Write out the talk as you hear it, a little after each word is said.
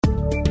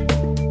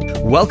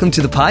Welcome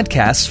to the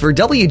podcast for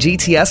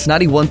WGTS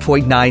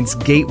 91.9's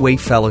Gateway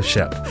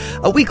Fellowship,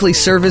 a weekly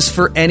service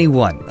for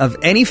anyone of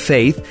any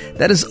faith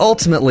that is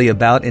ultimately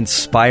about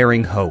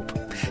inspiring hope.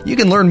 You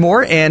can learn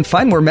more and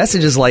find more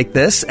messages like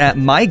this at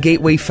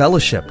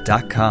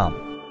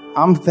mygatewayfellowship.com.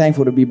 I'm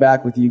thankful to be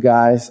back with you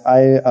guys.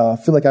 I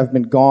feel like I've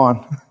been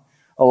gone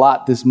a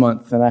lot this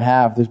month, and I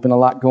have. There's been a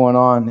lot going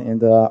on,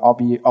 and I'll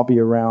be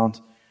around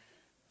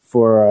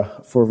for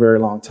a very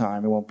long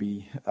time. I won't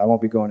be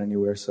going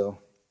anywhere, so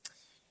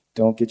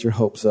don't get your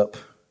hopes up.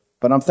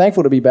 But I'm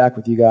thankful to be back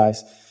with you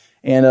guys.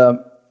 And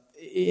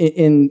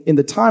in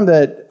the time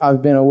that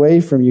I've been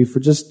away from you for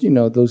just,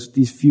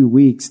 these few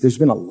weeks, there's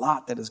been a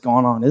lot that has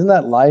gone on. Isn't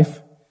that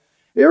life?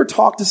 You ever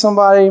talk to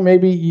somebody,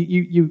 maybe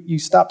you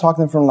stop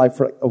talking to them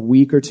for a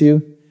week or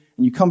two,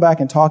 and you come back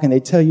and talk, and they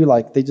tell you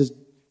they just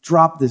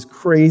dropped this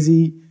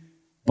crazy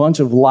bunch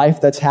of life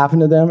that's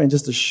happened to them in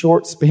just a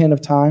short span of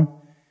time?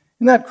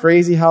 Isn't that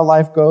crazy how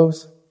life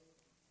goes?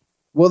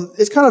 Well,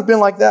 it's kind of been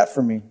like that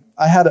for me.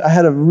 I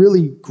had a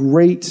really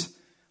great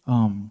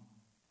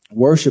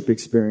worship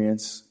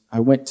experience. I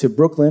went to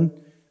Brooklyn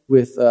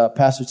with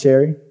Pastor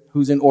Terry,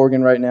 who's in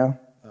Oregon right now,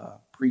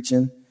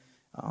 preaching.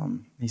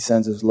 He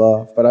sends his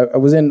love. But I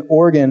was in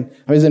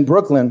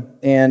Brooklyn,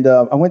 and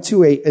I went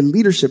to a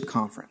leadership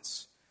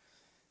conference.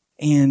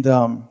 And,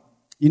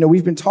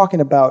 we've been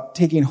talking about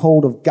taking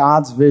hold of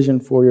God's vision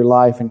for your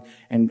life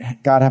and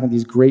God having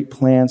these great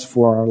plans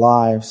for our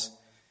lives.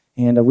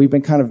 And we've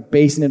been kind of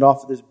basing it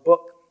off of this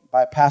book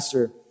by a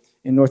pastor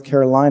in North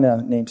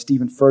Carolina named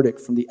Stephen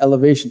Furtick from the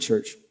Elevation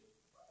Church.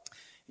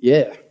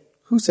 Yeah.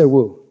 Who said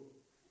woo?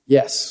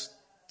 Yes.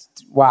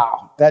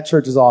 Wow. That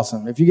church is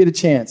awesome. If you get a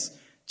chance,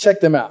 check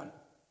them out.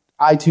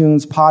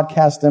 iTunes,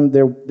 podcast them.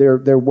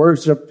 Their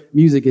worship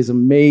music is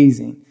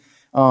amazing.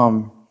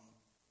 I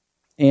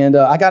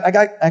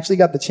actually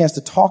got the chance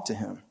to talk to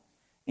him.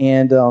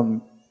 And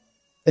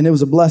it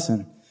was a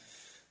blessing.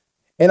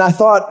 And I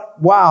thought,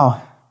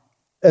 wow,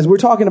 as we're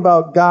talking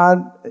about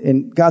God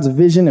and God's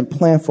vision and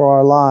plan for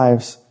our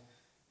lives,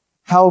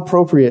 how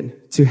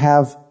appropriate to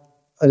have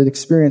an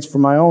experience for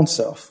my own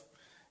self.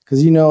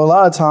 Because, a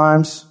lot of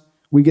times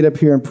we get up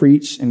here and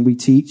preach and we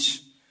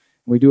teach,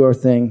 and we do our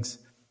things,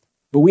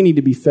 but we need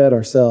to be fed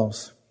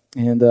ourselves.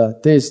 And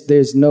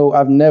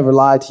I've never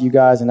lied to you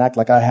guys and act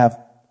like I have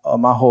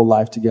my whole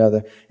life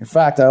together. In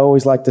fact, I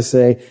always like to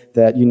say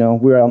that,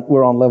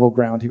 we're on level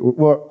ground here.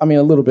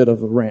 A little bit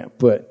of a ramp,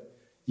 but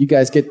you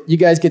guys get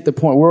the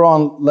point. We're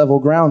on level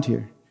ground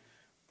here.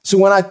 So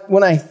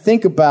when I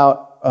think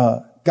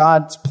about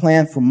God's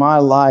plan for my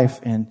life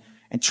and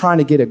trying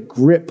to get a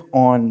grip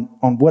on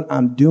what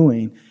I'm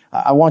doing,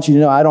 I want you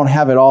to know I don't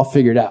have it all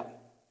figured out.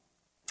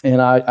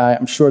 And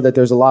I'm sure that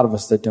there's a lot of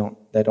us that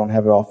don't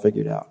have it all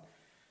figured out.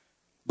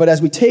 But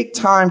as we take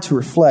time to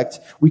reflect,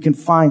 we can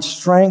find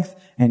strength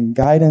and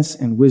guidance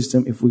and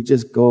wisdom if we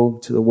just go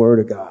to the Word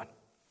of God.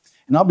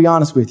 And I'll be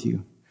honest with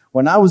you.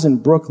 When I was in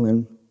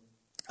Brooklyn,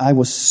 I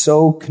was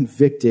so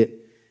convicted,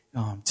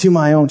 to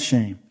my own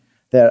shame,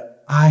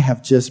 that I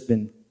have just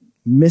been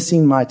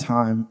missing my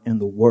time in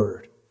the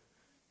Word.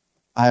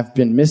 I've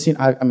been missing.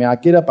 I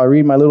get up, I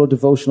read my little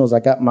devotionals. I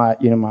got my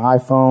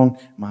iPhone,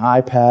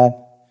 my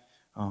iPad.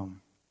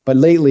 But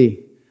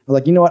lately, I'm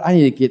like, you know what? I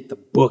need to get the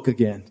book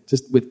again,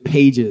 just with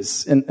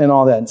pages and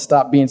all that, and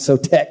stop being so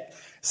tech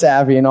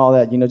savvy and all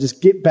that.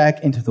 Just get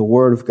back into the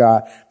Word of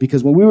God.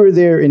 Because when we were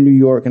there in New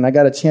York, and I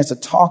got a chance to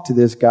talk to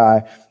this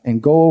guy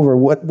and go over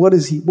what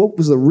was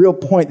the real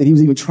point that he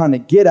was even trying to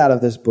get out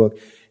of this book.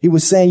 He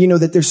was saying,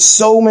 that there's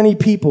so many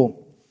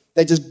people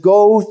that just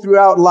go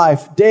throughout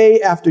life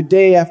day after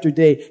day after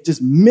day,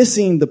 just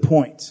missing the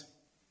point.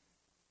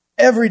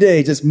 Every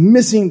day, just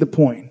missing the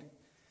point.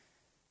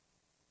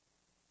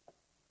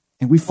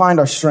 And we find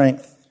our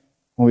strength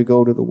when we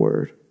go to the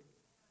Word.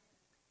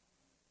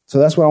 So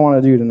that's what I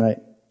want to do tonight.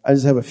 I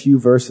just have a few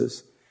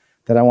verses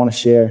that I want to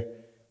share,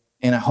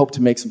 and I hope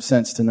to make some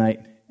sense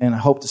tonight, and I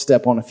hope to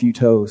step on a few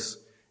toes,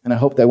 and I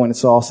hope that when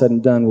it's all said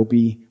and done, we'll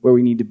be where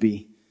we need to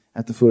be,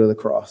 at the foot of the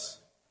cross.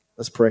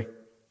 Let's pray.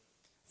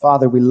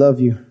 Father, we love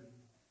you.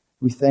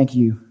 We thank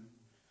you.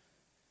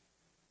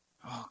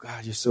 Oh,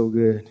 God, you're so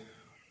good.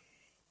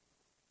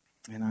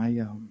 And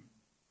I'm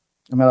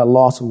at a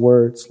loss of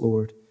words,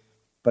 Lord,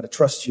 but I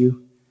trust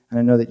you, and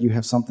I know that you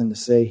have something to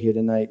say here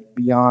tonight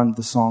beyond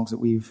the songs that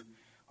we've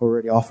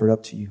already offered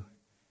up to you.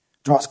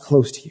 Draw us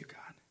close to you,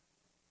 God.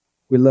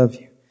 We love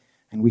you,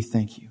 and we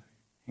thank you.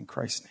 In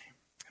Christ's name,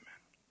 amen.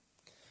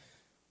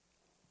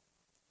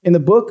 In the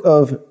book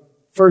of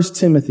 1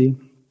 Timothy,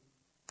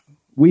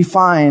 we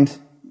find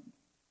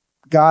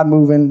God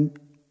moving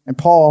and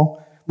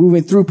Paul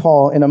moving through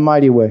Paul in a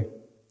mighty way.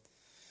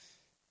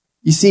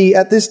 You see,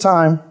 at this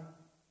time,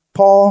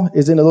 Paul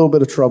is in a little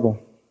bit of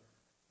trouble.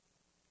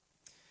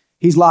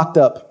 He's locked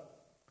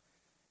up.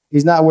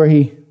 He's not where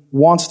he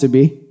wants to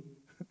be,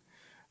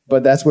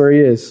 but that's where he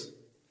is.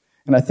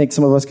 And I think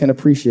some of us can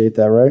appreciate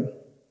that, right?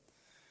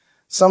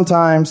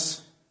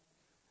 Sometimes,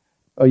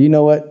 you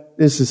know what?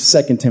 This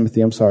is 2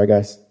 Timothy. I'm sorry,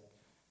 guys.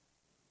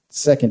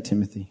 2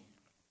 Timothy.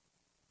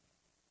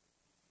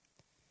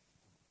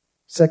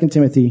 2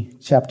 Timothy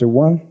chapter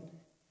 1,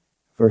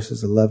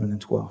 verses 11 and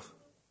 12.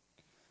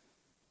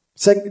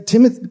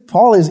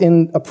 Paul is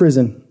in a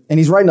prison, and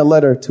he's writing a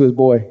letter to his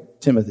boy,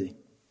 Timothy.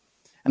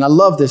 And I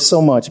love this so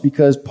much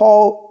because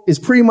Paul is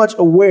pretty much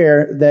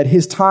aware that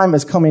his time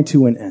is coming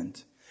to an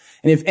end.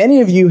 And if any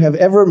of you have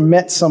ever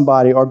met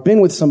somebody or been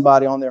with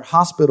somebody on their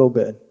hospital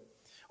bed,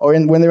 or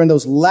when they're in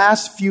those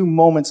last few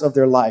moments of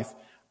their life,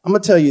 I'm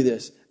going to tell you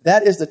this.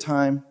 That is the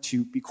time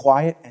to be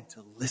quiet and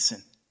to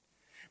listen.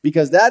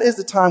 Because that is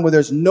the time where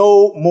there's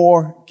no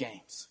more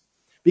games.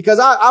 Because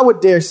I would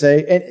dare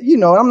say,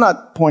 and I'm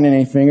not pointing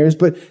any fingers,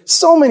 but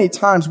so many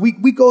times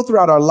we go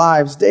throughout our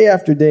lives day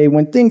after day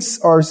when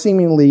things are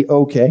seemingly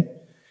okay,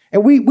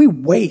 and we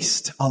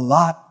waste a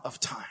lot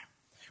of time.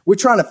 We're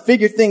trying to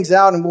figure things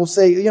out, and we'll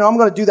say, I'm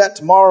going to do that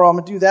tomorrow, I'm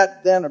going to do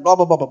that then, or blah,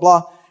 blah, blah, blah,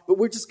 blah. But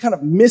we're just kind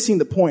of missing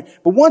the point.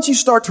 But once you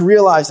start to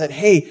realize that,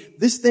 hey,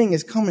 this thing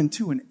is coming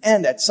to an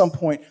end at some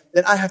point,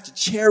 then I have to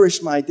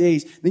cherish my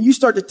days, then you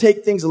start to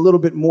take things a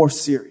little bit more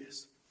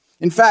serious.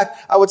 In fact,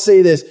 I would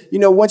say this,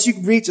 once you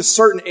reach a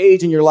certain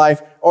age in your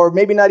life, or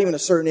maybe not even a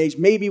certain age,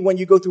 maybe when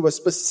you go through a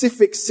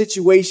specific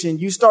situation,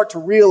 you start to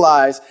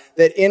realize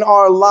that in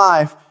our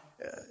life,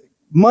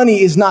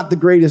 money is not the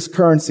greatest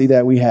currency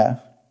that we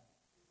have.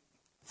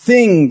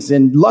 Things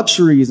and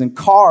luxuries and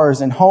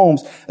cars and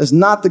homes is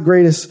not the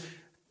greatest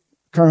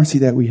currency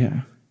that we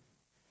have.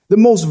 The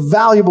most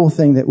valuable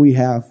thing that we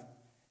have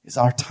is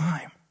our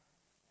time.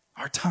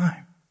 Our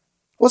time.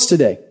 What's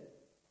today?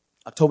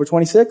 October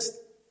 26th?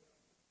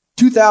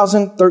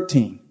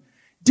 2013.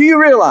 Do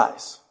you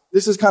realize,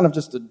 this is kind of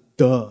just a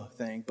duh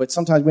thing, but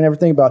sometimes we never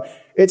think about it.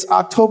 It's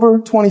October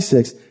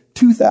 26th,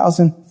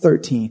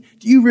 2013.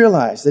 Do you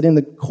realize that in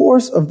the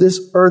course of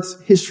this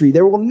earth's history,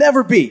 there will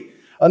never be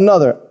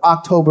another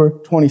October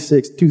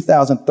 26th,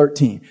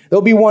 2013?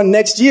 There'll be one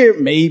next year,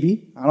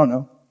 maybe. I don't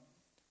know.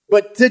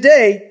 But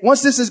today,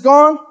 once this is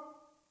gone,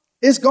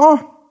 it's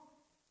gone.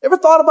 Ever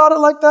thought about it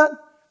like that?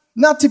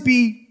 Not to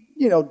be,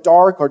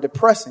 dark or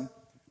depressing,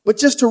 but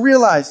just to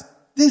realize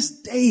this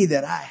day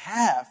that I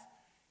have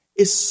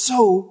is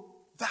so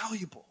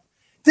valuable.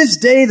 This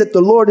day that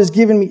the Lord has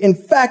given me, in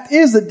fact,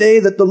 is the day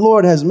that the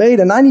Lord has made,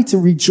 and I need to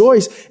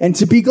rejoice and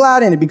to be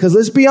glad in it, because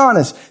let's be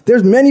honest,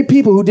 there's many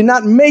people who did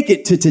not make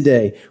it to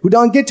today, who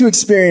don't get to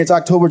experience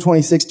October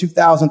 26,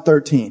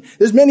 2013.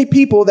 There's many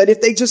people that if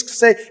they just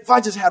say, if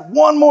I just had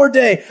one more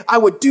day, I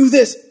would do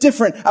this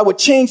different, I would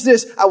change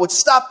this, I would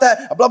stop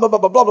that, blah, blah, blah,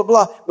 blah, blah, blah,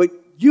 blah. But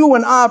you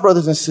and I,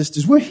 brothers and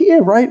sisters, we're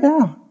here right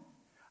now.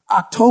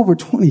 October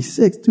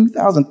 26,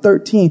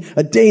 2013,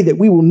 a day that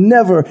we will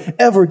never,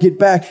 ever get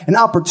back, an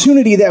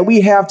opportunity that we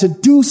have to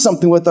do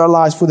something with our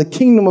lives for the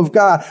kingdom of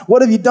God.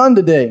 What have you done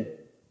today?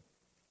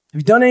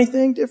 Have you done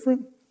anything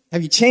different?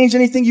 Have you changed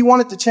anything you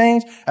wanted to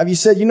change? Have you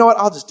said,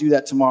 I'll just do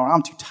that tomorrow.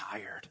 I'm too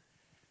tired.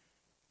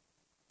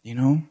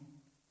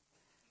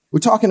 We're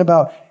talking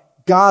about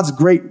God's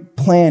great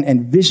plan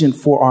and vision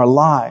for our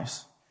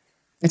lives.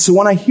 And so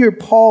when I hear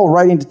Paul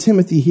writing to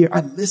Timothy here,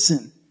 I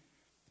listen.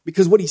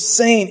 Because what he's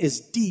saying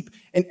is deep,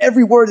 and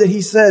every word that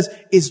he says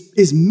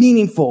is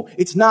meaningful.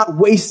 It's not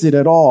wasted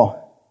at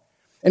all.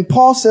 And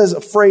Paul says a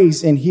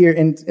phrase in here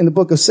in the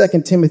book of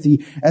 2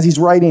 Timothy, as he's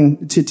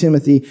writing to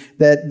Timothy,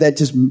 that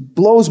just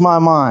blows my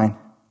mind.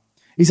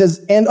 He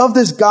says, "And of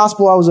this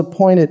gospel I was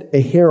appointed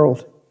a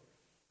herald,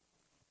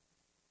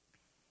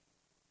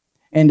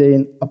 and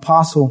an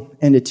apostle,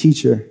 and a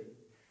teacher.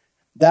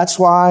 That's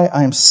why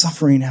I am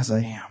suffering as I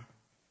am.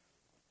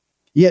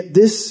 Yet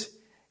this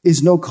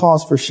is no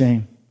cause for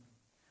shame."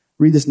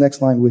 Read this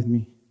next line with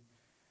me.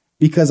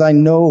 "Because I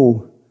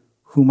know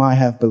whom I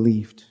have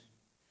believed.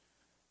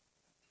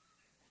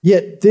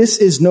 Yet this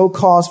is no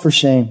cause for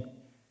shame,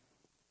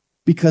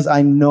 because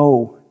I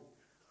know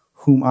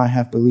whom I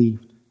have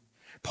believed."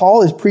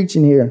 Paul is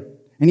preaching here,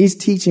 and he's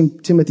teaching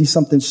Timothy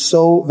something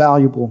so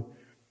valuable.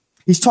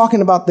 He's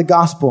talking about the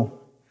gospel.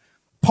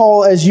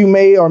 Paul, as you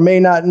may or may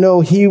not know,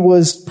 he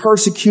was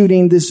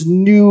persecuting this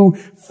new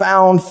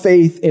found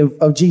faith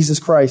of Jesus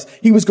Christ.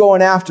 He was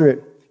going after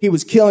it. He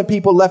was killing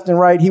people left and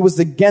right. He was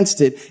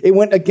against it. It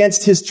went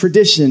against his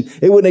tradition.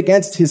 It went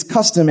against his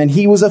custom. And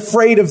he was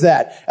afraid of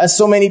that, as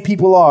so many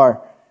people are.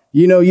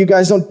 You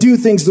guys don't do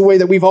things the way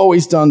that we've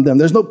always done them.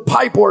 There's no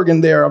pipe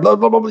organ there. Blah,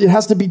 blah, blah, blah. It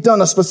has to be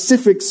done a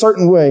specific,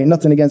 certain way.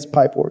 Nothing against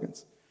pipe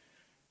organs.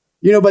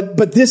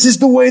 But this is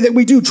the way that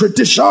we do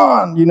tradition,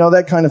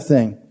 that kind of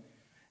thing.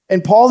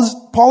 And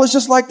Paul is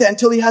just like that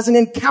until he has an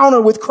encounter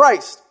with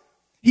Christ.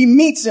 He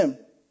meets him.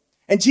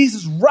 And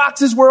Jesus rocks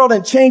his world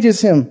and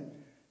changes him.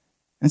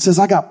 And says,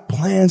 "I got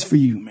plans for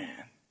you, man.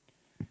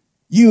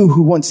 You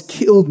who once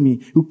killed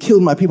me, who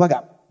killed my people, I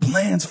got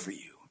plans for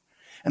you.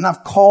 And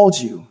I've called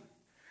you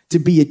to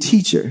be a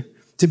teacher,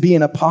 to be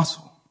an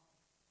apostle."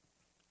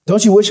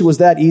 Don't you wish it was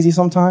that easy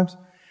sometimes?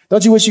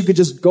 Don't you wish you could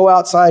just go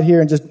outside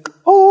here and just,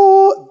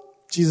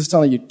 Jesus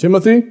telling you,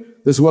 "Timothy,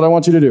 this is what I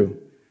want you to do.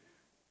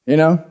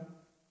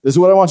 This is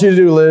what I want you to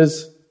do,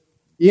 Liz."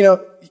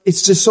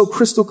 It's just so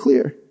crystal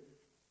clear.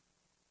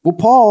 Well,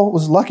 Paul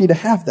was lucky to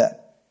have that.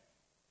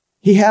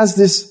 He has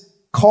this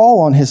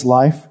call on his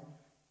life,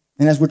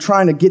 And as we're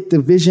trying to get the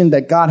vision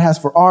that God has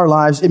for our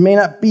lives, it may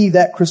not be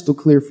that crystal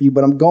clear for you,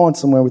 but I'm going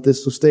somewhere with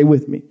this, so stay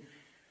with me.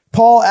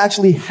 Paul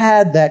actually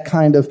had that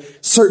kind of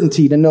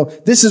certainty to know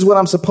this is what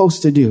I'm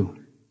supposed to do.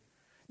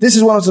 This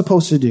is what I'm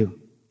supposed to do.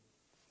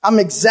 I'm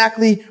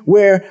exactly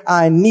where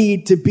I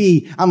need to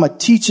be. I'm a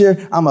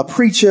teacher. I'm a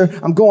preacher.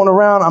 I'm going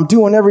around. I'm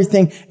doing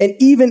everything. And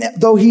even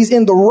though he's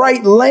in the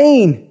right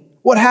lane,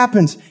 what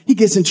happens? He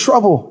gets in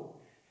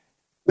trouble.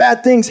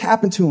 Bad things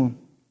happen to him.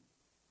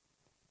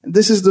 And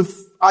this is the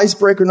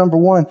icebreaker number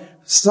one.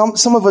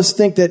 Some of us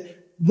think that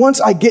once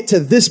I get to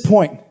this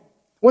point,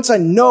 once I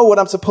know what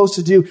I'm supposed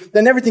to do,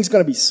 then everything's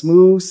going to be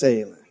smooth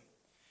sailing.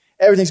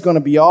 Everything's going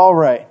to be all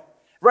right.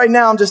 Right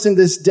now, I'm just in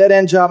this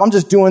dead-end job. I'm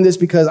just doing this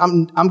because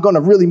I'm going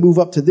to really move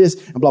up to this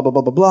and blah, blah,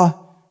 blah, blah, blah.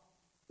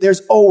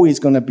 There's always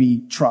going to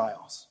be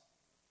trials.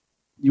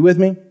 You with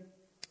me?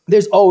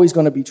 There's always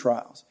going to be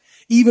trials.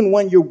 Even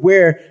when you're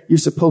where you're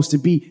supposed to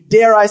be.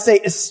 Dare I say,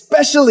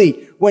 especially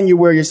when you're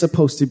where you're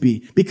supposed to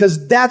be.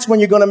 Because that's when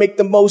you're going to make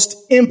the most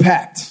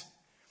impact.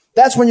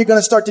 That's when you're going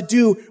to start to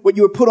do what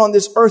you were put on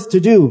this earth to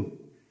do.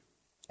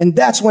 And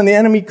that's when the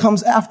enemy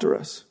comes after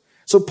us.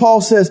 So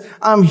Paul says,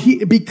 I'm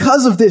here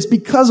because of this,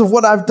 because of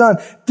what I've done.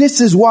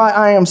 This is why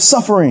I am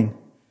suffering.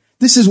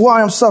 This is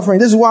why I'm suffering.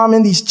 This is why I'm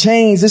in these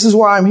chains. This is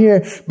why I'm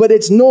here. But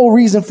it's no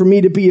reason for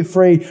me to be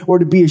afraid or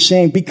to be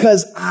ashamed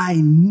because I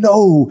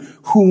know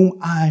whom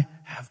I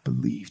have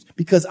believed.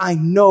 Because I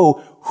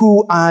know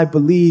who I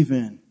believe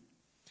in.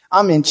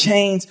 I'm in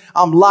chains.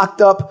 I'm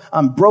locked up.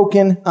 I'm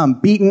broken. I'm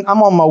beaten.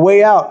 I'm on my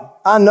way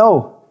out. I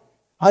know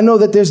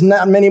that there's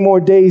not many more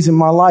days in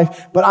my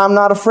life, but I'm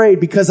not afraid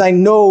because I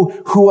know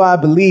who I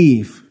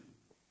believe.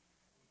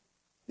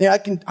 Yeah, I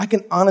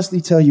can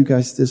honestly tell you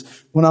guys this.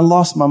 When I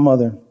lost my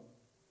mother,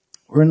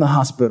 we're in the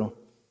hospital.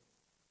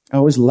 I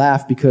always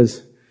laugh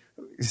because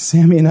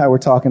Sammy and I were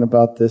talking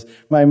about this.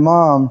 My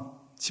mom,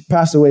 she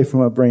passed away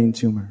from a brain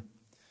tumor,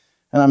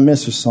 and I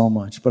miss her so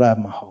much, but I have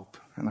my hope,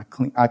 and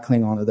I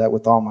cling on to that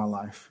with all my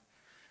life.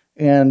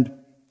 And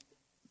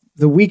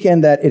the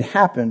weekend that it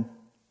happened,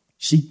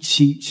 she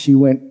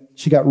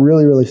got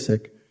really, really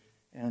sick,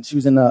 and she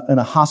was in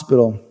a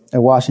hospital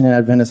at Washington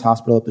Adventist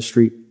Hospital up the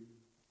street,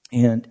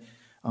 and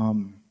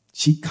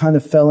she kind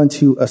of fell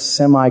into a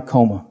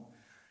semi-coma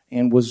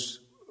and was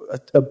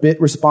a bit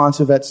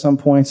responsive at some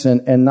points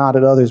and not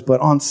at others.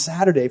 But on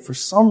Saturday, for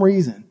some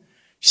reason,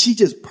 she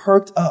just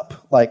perked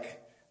up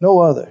like no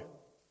other,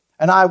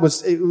 and it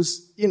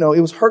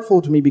was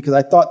hurtful to me because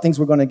I thought things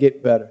were going to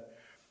get better.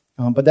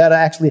 But that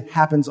actually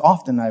happens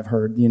often, I've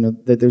heard,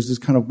 that there's this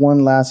kind of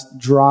one last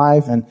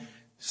drive and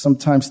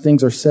sometimes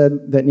things are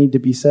said that need to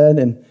be said.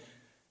 And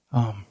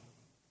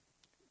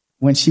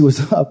when she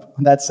was up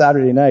that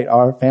Saturday night,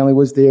 our family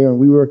was there and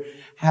we were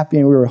happy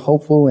and we were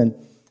hopeful. And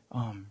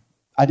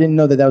I didn't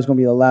know that was going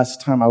to be the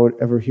last time I would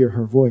ever hear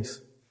her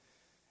voice.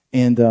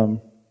 And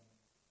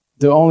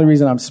the only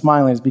reason I'm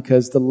smiling is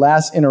because the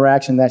last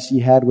interaction that she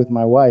had with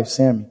my wife,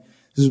 Sammy,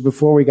 this was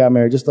before we got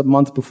married, just a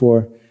month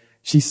before,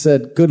 she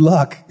said, "Good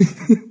luck,"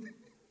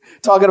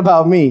 talking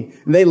about me.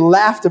 And they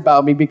laughed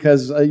about me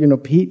because,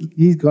 Pete,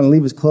 he's going to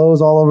leave his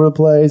clothes all over the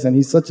place and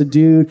he's such a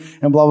dude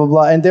and blah, blah,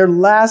 blah. And their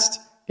last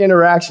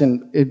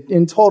interaction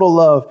in total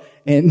love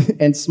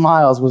and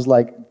smiles was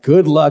like,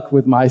 "Good luck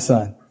with my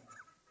son."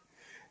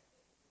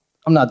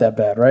 I'm not that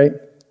bad, right?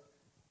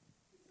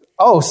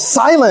 Oh,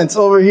 silence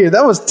over here.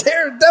 That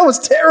was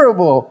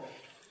terrible.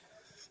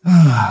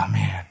 Oh,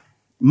 man.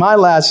 My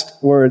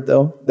last word,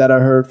 though, that I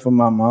heard from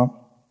my mom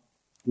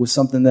was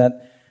something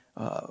that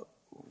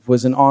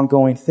was an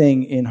ongoing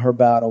thing in her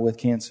battle with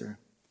cancer.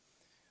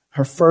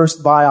 Her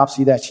first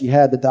biopsy that she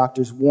had, the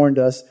doctors warned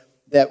us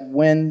that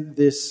when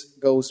this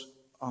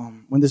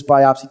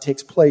biopsy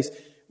takes place,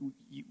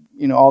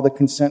 all the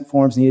consent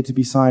forms needed to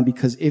be signed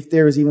because if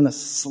there is even a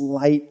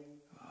slight,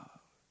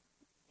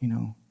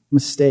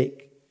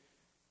 mistake,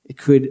 it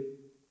could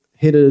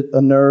hit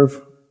a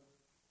nerve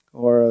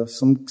or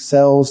some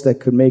cells that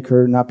could make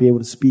her not be able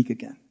to speak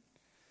again.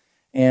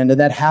 And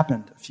that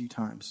happened a few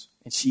times.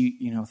 And she,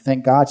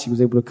 thank God she was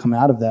able to come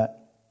out of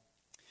that.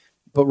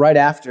 But right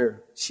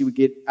after she would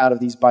get out of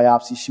these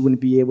biopsies, she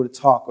wouldn't be able to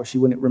talk or she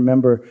wouldn't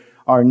remember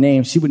our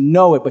names. She would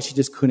know it, but she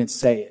just couldn't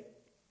say it.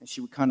 And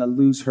she would kind of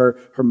lose her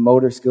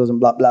motor skills and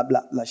blah, blah,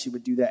 blah, blah. She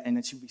would do that. And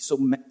then she would be so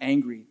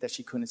angry that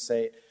she couldn't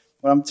say it.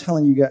 What I'm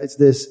telling you guys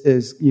this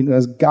is,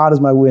 as God is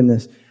my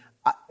witness,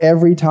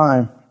 every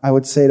time I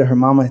would say to her,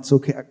 "Mama, it's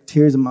okay."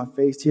 Tears in my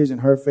face, tears in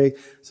her face.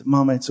 I said,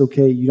 "Mama, it's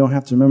okay. You don't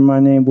have to remember my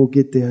name. We'll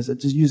get there." I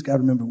said, you just got to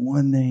remember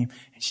one name.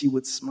 And she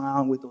would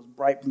smile with those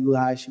bright blue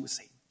eyes. She would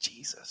say,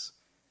 "Jesus."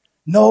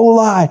 No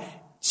lie.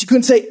 She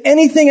couldn't say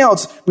anything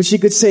else, but she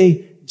could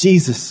say,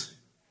 "Jesus."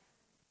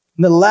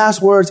 And the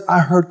last words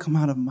I heard come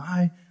out of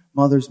my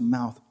mother's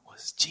mouth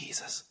was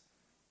Jesus.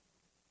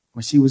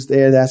 When she was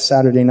there that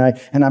Saturday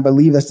night. And I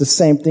believe that's the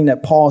same thing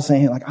that Paul's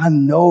saying. Like, I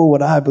know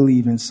what I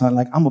believe in, son.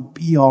 Like, I'm going to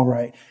be all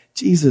right.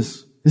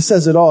 Jesus. It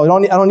says it all. I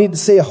don't need to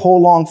say a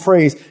whole long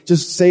phrase.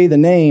 Just say the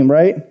name,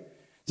 right?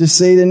 Just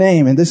say the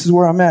name. And this is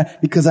where I'm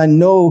at because I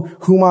know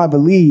whom I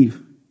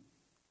believe.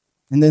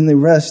 And then they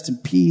rest in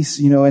peace,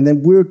 and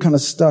then we're kind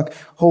of stuck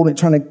trying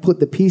to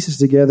put the pieces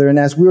together. And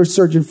as we're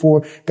searching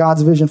for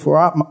God's vision for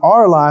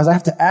our lives, I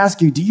have to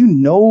ask you, do you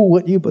know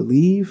what you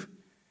believe?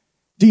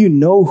 Do you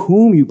know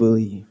whom you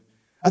believe?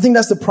 I think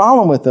that's the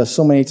problem with us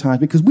so many times,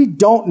 because we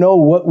don't know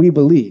what we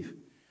believe.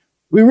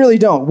 We really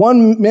don't.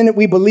 One minute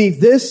we believe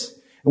this,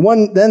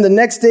 and then the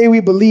next day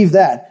we believe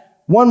that.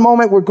 One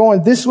moment we're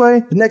going this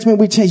way, the next minute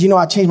we change.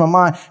 I changed my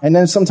mind. And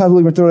then sometimes we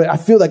even throw it, I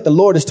feel like the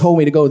Lord has told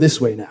me to go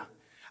this way now.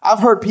 I've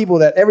heard people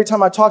that every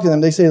time I talk to them,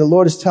 they say, the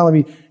Lord is telling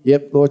me,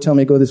 yep, Lord, tell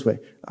me to go this way.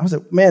 I was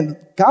like, man,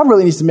 God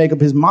really needs to make up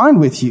his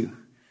mind with you.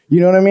 You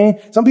know what I mean?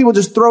 Some people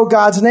just throw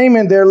God's name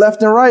in there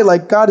left and right.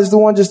 Like God is the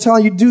one just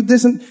telling you, do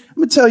this. And I'm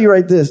going to tell you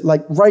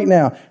right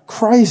now,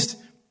 Christ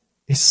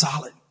is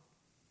solid.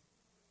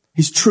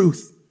 His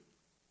truth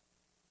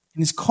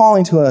and his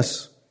calling to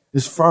us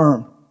is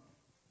firm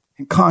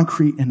and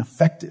concrete and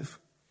effective.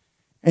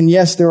 And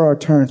yes, there are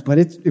turns, but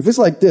if it's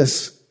like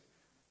this,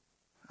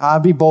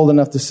 I'd be bold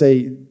enough to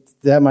say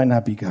that might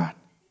not be God.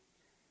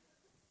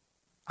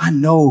 I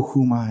know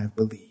whom I have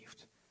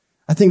believed.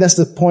 I think that's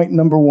the point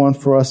number one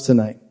for us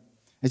tonight.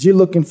 As you're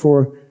looking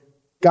for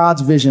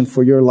God's vision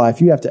for your life,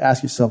 you have to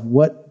ask yourself,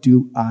 what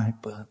do I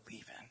believe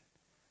in?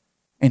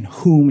 And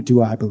whom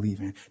do I believe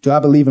in? Do I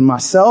believe in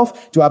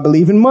myself? Do I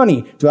believe in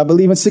money? Do I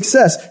believe in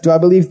success? Do I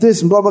believe this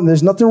and blah, blah, blah?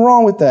 There's nothing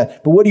wrong with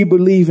that. But what do you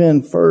believe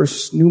in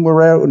first?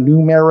 Numero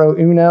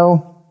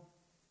uno.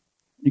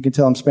 You can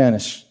tell I'm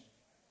Spanish.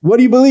 What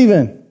do you believe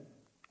in?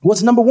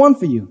 What's number one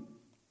for you?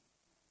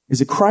 Is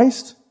it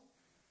Christ?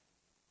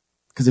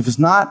 Because if it's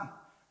not,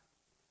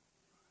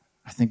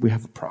 I think we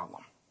have a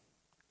problem.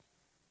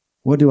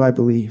 What do I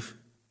believe?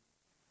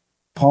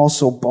 Paul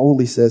so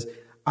boldly says,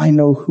 I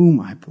know whom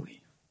I believe.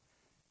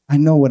 I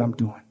know what I'm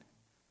doing.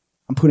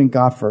 I'm putting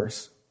God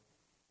first.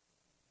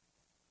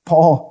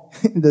 Paul,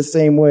 in the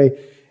same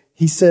way,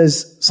 he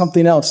says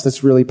something else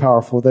that's really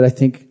powerful that I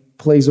think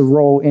plays a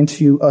role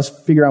into us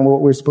figuring out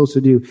what we're supposed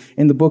to do.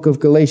 In the book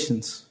of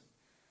Galatians,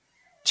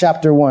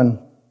 chapter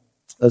 1.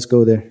 Let's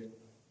go there.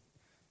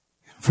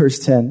 Verse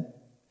 10.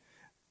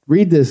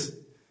 Read this.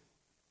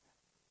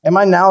 Am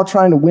I now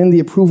trying to win the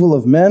approval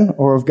of men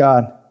or of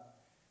God?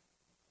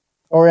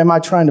 Or am I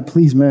trying to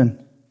please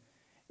men?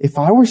 If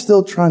I were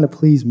still trying to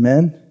please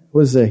men,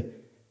 what does it say?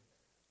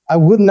 I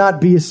would not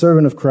be a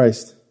servant of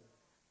Christ.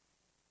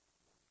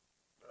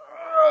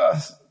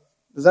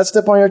 Does that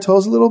step on your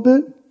toes a little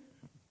bit?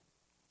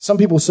 Some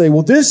people say,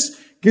 well,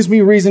 this gives me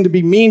reason to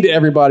be mean to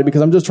everybody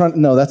because I'm just trying to...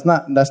 No, that's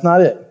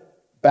not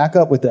it. Back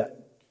up with that.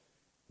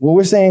 What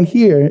we're saying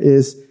here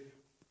is,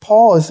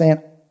 Paul is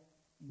saying,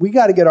 we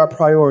got to get our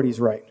priorities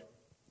right.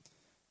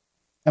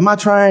 Am I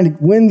trying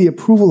to win the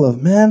approval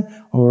of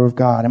men or of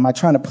God? Am I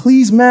trying to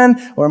please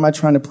men or am I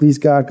trying to please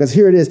God? Because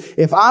here it is.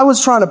 If I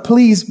was trying to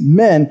please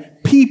men,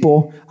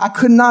 people, I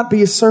could not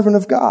be a servant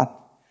of God.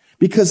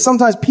 Because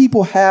sometimes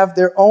people have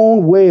their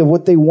own way of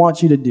what they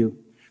want you to do.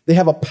 They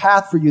have a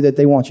path for you that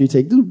they want you to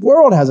take. The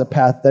world has a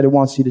path that it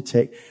wants you to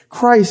take.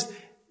 Christ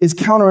is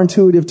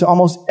counterintuitive to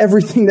almost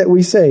everything that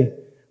we say,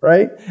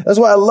 right? That's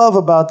what I love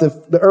about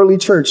the early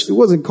church. It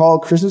wasn't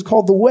called Christian, it was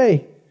called the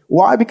way.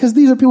 Why? Because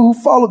these are people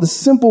who follow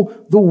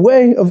the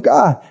way of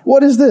God.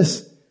 What is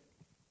this?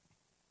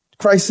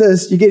 Christ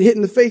says, you get hit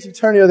in the face, you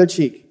turn the other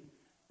cheek.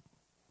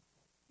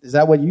 Is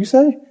that what you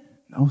say?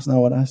 No, it's not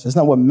what I say. It's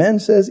not what men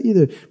says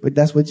either, but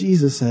that's what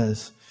Jesus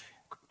says.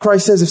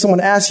 Christ says if someone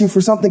asks you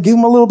for something, give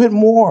them a little bit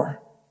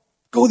more.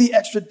 Go the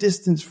extra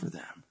distance for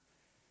them.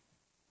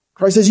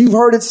 Christ says, you've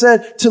heard it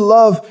said to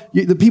love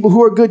the people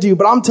who are good to you,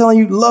 but I'm telling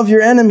you, love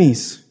your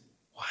enemies.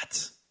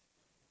 What?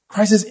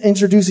 Christ is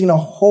introducing a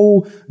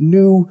whole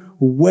new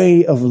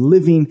way of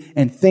living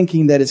and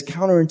thinking that is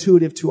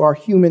counterintuitive to our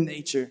human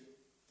nature.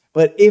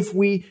 But if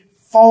we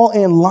fall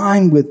in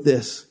line with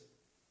this,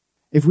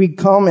 if we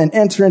come and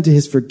enter into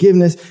his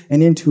forgiveness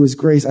and into his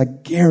grace, I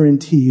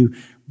guarantee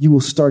you will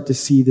start to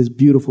see this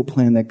beautiful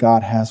plan that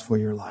God has for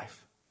your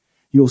life.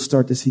 You'll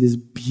start to see this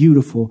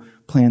beautiful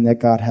plan that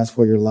God has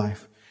for your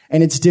life.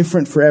 And it's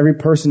different for every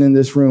person in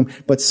this room,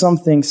 but some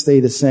things stay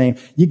the same.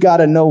 You got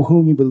to know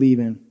whom you believe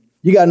in.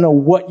 You got to know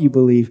what you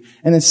believe.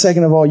 And then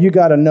second of all, you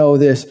got to know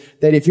this,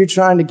 that if you're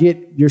trying to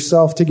get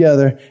yourself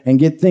together and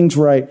get things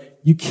right,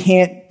 you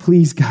can't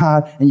please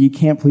God and you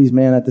can't please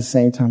man at the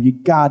same time. You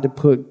got to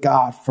put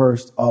God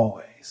first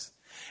always.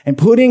 And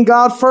putting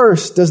God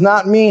first does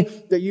not mean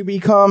that you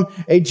become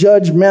a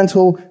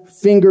judgmental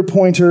finger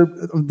pointer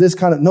of this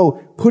kind of, no,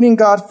 putting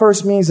God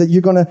first means that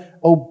you're going to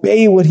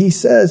obey what he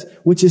says,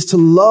 which is to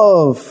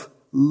love,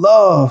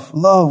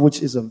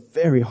 which is a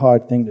very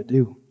hard thing to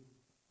do.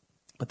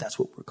 But that's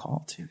what we're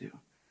called to do.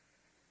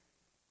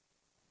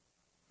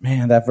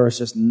 Man, that verse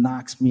just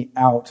knocks me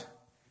out.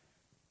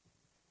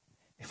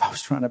 If I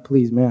was trying to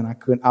please man,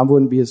 I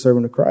wouldn't be a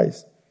servant of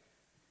Christ.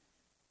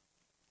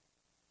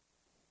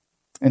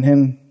 And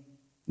then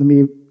let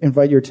me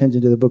invite your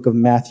attention to the book of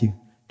Matthew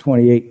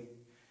 28,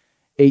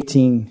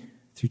 18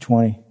 through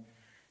 20.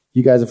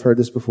 You guys have heard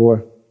this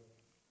before.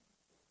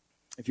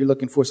 If you're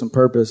looking for some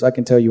purpose, I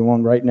can tell you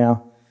one right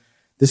now.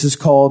 This is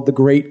called the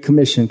Great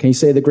Commission. Can you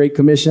say the Great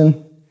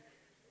Commission?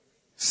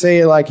 Say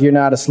it like you're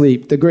not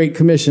asleep. The Great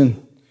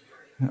Commission.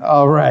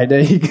 All right,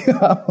 there you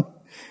go.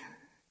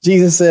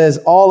 Jesus says,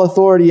 all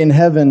authority in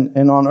heaven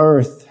and on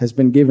earth has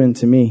been given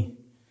to me.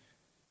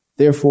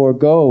 Therefore,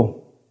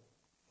 go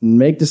and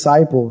make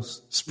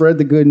disciples, spread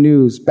the good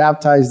news,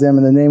 baptize them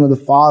in the name of the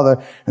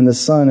Father and the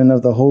Son and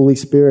of the Holy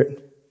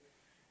Spirit,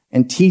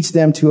 and teach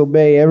them to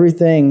obey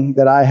everything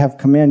that I have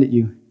commanded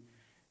you.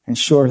 And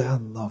surely, I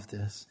love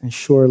this, and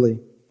surely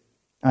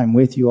I'm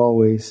with you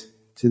always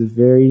to the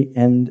very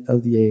end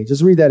of the age.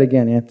 Just read that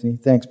again, Anthony.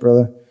 Thanks,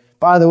 brother.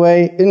 By the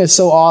way, isn't it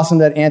so awesome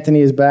that Anthony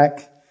is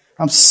back?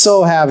 I'm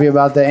so happy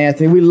about that,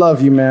 Anthony. We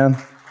love you, man.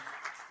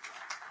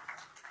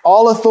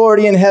 All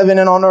authority in heaven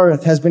and on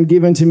earth has been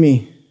given to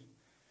me.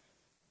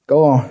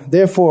 Go on.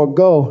 Therefore,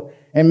 go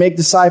and make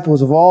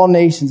disciples of all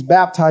nations,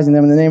 baptizing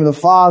them in the name of the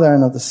Father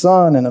and of the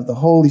Son and of the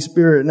Holy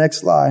Spirit. Next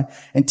slide.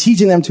 And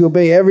teaching them to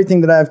obey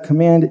everything that I have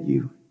commanded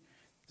you.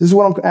 This is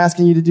what I'm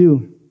asking you to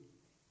do.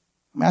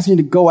 I'm asking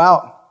you to go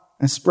out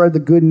and spread the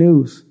good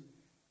news.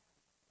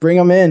 Bring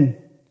them in.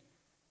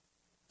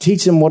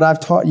 Teach them what I've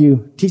taught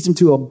you. Teach them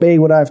to obey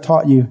what I've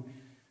taught you.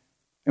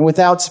 And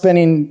without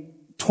spending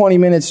 20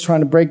 minutes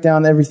trying to break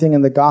down everything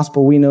in the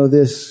gospel, we know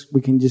this.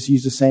 We can just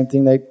use the same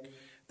thing that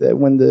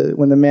when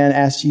the man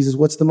asked Jesus,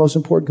 what's the most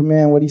important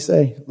command? What did he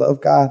say?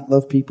 Love God,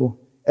 love people.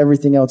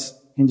 Everything else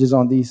hinges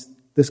on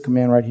this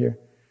command right here.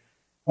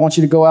 I want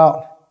you to go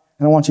out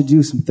and I want you to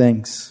do some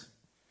things.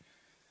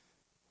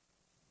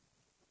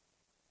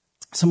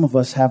 Some of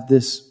us have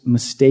this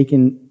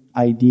mistaken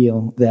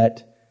ideal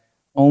that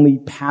only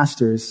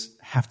pastors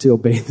have to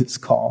obey this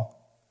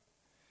call.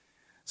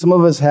 Some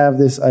of us have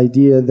this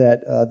idea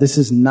that this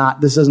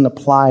doesn't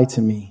apply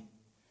to me.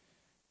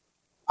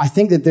 I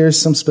think that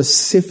there's some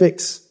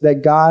specifics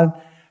that God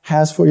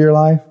has for your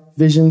life,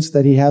 visions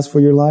that he has for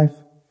your life,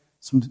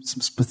 some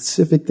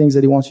specific things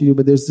that he wants you to do,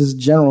 but there's this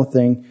general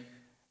thing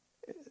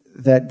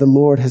that the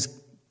Lord has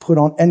put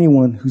on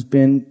anyone who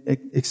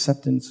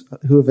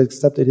have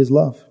accepted his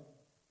love.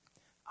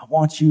 I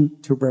want you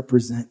to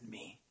represent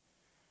me.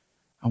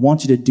 I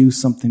want you to do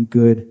something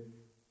good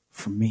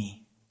for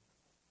me.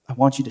 I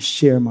want you to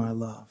share my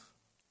love.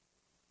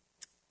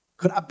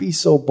 Could I be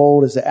so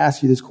bold as to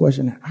ask you this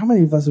question? How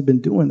many of us have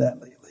been doing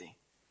that lately?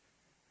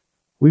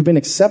 We've been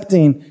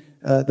accepting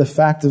the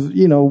fact of,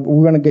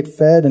 we're going to get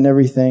fed and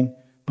everything,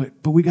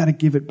 but we got to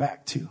give it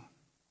back too.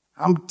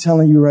 I'm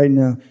telling you right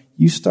now,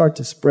 you start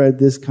to spread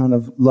this kind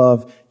of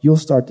love, you'll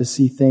start to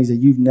see things that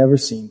you've never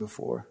seen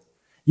before.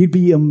 You'd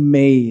be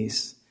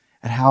amazed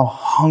at how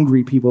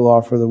hungry people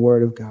are for the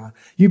word of God.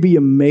 You'd be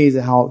amazed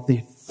at how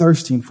they're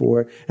thirsting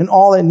for it. And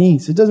all it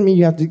needs. It doesn't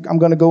mean I'm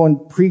going to go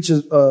and preach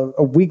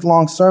a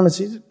week-long sermon.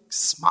 So you just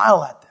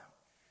smile at them.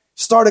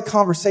 Start a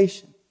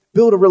conversation.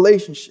 Build a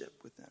relationship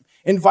with them.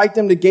 Invite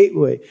them to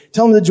Gateway.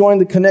 Tell them to join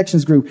the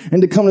Connections group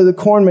and to come to the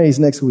Corn Maze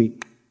next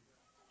week.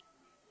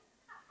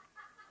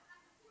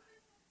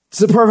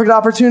 It's a perfect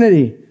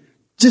opportunity.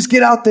 Just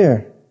get out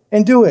there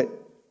and do it.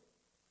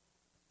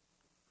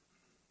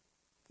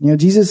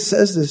 Jesus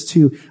says this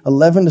to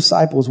 11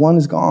 disciples. One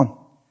is gone.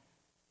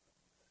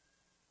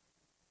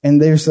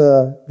 And there's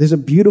a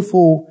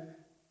beautiful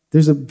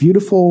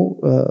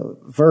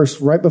verse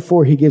right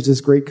before he gives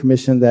this great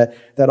commission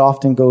that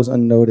often goes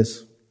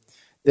unnoticed.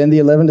 Then the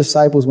 11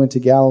 disciples went to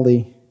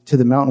Galilee, to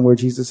the mountain where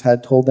Jesus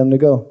had told them to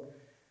go.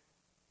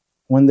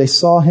 When they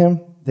saw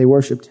him, they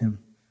worshiped him.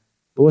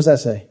 But what does that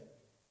say?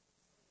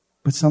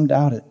 But some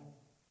doubted.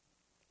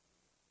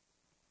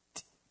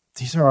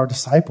 These are our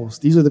disciples.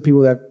 These are the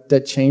people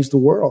that changed the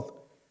world.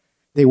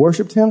 They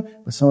worshiped him,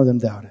 but some of them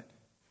doubted.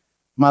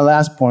 My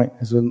last point,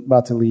 as we're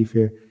about to leave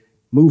here,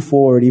 move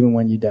forward even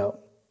when you doubt.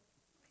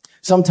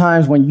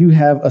 Sometimes when you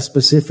have a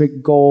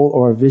specific goal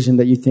or a vision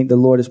that you think the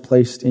Lord has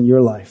placed in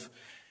your life,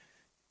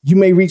 you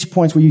may reach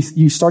points where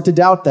you start to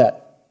doubt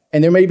that.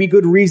 And there may be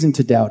good reason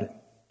to doubt it.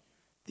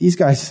 These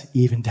guys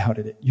even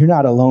doubted it. You're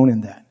not alone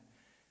in that.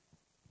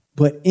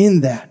 But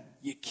in that,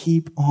 you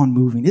keep on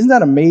moving. Isn't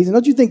that amazing?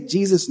 Don't you think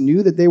Jesus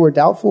knew that they were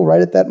doubtful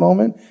right at that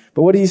moment?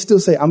 But what did he still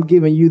say? I'm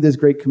giving you this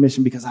great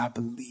commission because I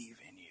believe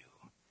in you.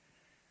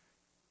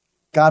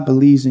 God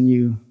believes in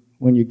you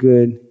when you're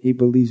good. He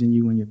believes in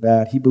you when you're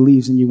bad. He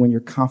believes in you when you're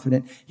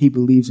confident. He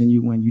believes in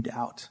you when you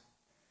doubt.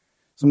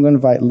 So I'm going to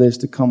invite Liz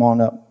to come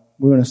on up.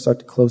 We're going to start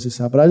to close this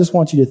out. But I just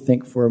want you to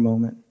think for a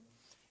moment.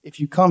 If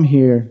you come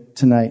here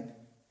tonight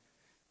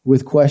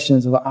with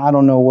questions of, I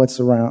don't know what's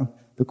around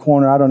the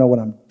corner, I don't know what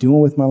I'm doing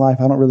with my life,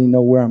 I don't really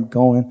know where I'm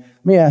going,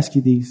 let me ask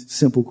you these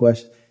simple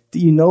questions. Do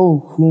you know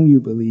whom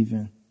you believe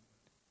in?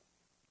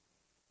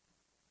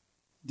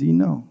 Do you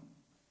know?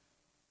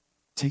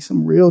 Take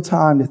some real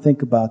time to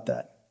think about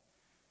that.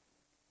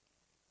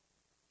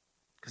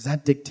 Because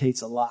that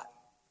dictates a lot.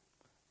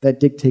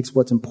 That dictates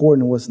what's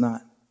important and what's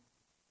not.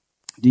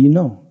 Do you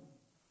know?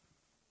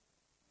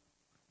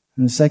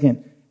 And the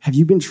second, have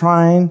you been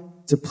trying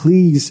to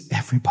please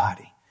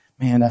everybody?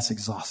 Man, that's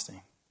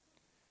exhausting.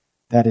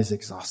 That is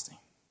exhausting.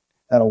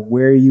 That'll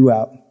wear you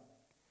out.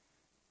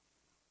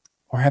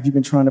 Or have you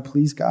been trying to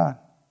please God?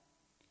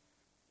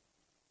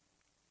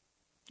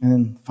 And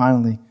then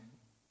finally,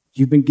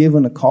 you've been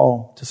given a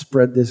call to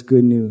spread this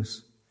good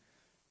news.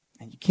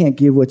 And you can't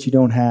give what you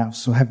don't have.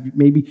 So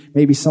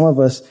maybe some of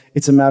us,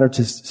 it's a matter of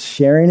just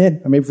sharing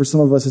it. Or maybe for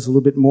some of us, it's a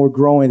little bit more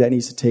growing that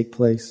needs to take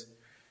place.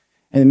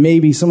 And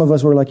maybe some of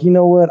us were like, you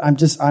know what? I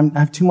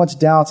have too much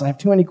doubts. I have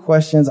too many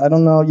questions. I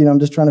don't know. I'm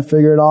just trying to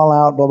figure it all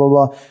out, blah, blah,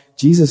 blah.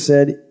 Jesus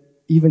said,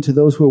 even to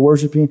those who are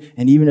worshiping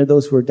and even to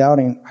those who are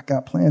doubting, I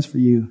got plans for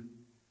you.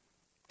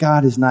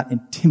 God is not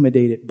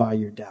intimidated by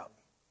your doubt.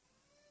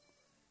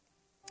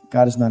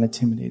 God is not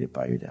intimidated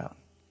by your doubt.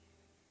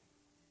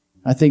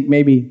 I think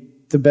maybe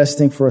the best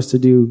thing for us to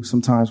do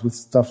sometimes with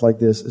stuff like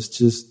this is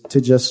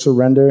just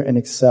surrender and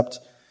accept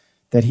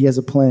that he has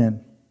a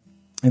plan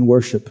and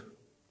worship.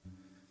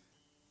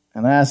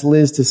 And I asked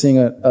Liz to sing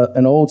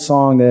an old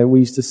song that we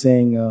used to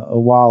sing a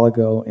while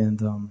ago,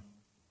 and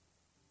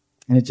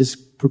it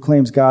just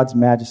proclaims God's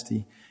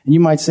majesty. And you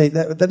might say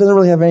that doesn't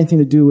really have anything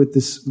to do with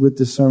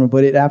this sermon,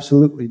 but it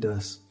absolutely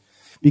does.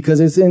 Because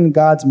it's in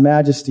God's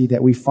majesty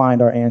that we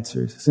find our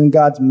answers. It's in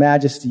God's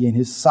majesty and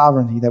his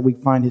sovereignty that we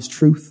find his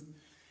truth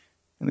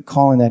and the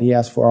calling that he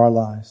has for our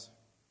lives.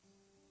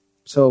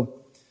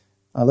 So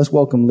let's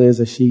welcome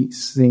Liz as she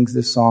sings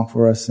this song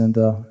for us. And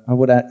I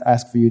would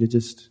ask for you to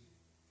just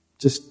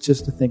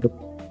to think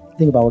about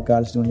what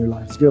God is doing in your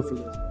life. Let's give it for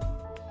Liz.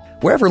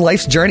 Wherever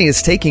life's journey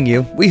is taking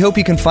you, we hope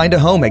you can find a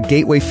home at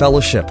Gateway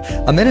Fellowship,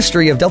 a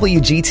ministry of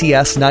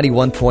WGTS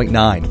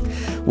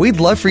 91.9.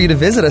 We'd love for you to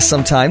visit us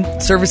sometime.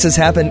 Services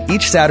happen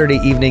each Saturday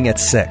evening at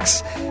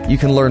 6. You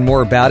can learn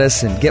more about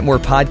us and get more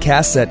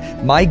podcasts at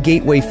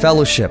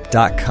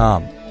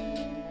mygatewayfellowship.com.